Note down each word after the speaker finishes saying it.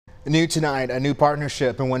New tonight, a new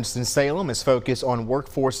partnership in Winston-Salem is focused on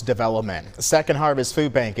workforce development. Second Harvest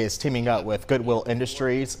Food Bank is teaming up with Goodwill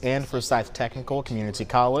Industries and Forsyth Technical Community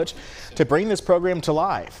College to bring this program to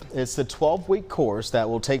life. It's a 12-week course that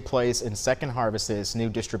will take place in Second Harvest's new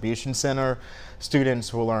distribution center.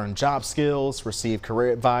 Students will learn job skills, receive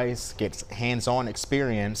career advice, get hands-on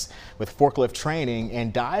experience with forklift training,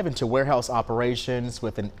 and dive into warehouse operations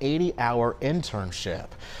with an 80-hour internship.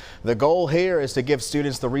 The goal here is to give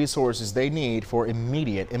students the resources they need for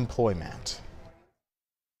immediate employment.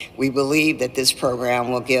 We believe that this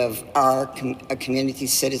program will give our community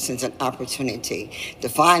citizens an opportunity to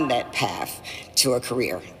find that path to a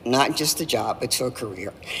career, not just a job, but to a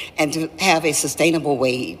career, and to have a sustainable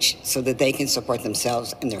wage so that they can support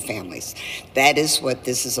themselves and their families. That is what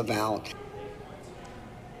this is about.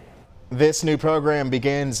 This new program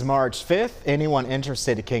begins March 5th. Anyone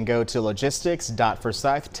interested can go to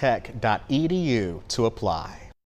logistics.forsythtech.edu to apply.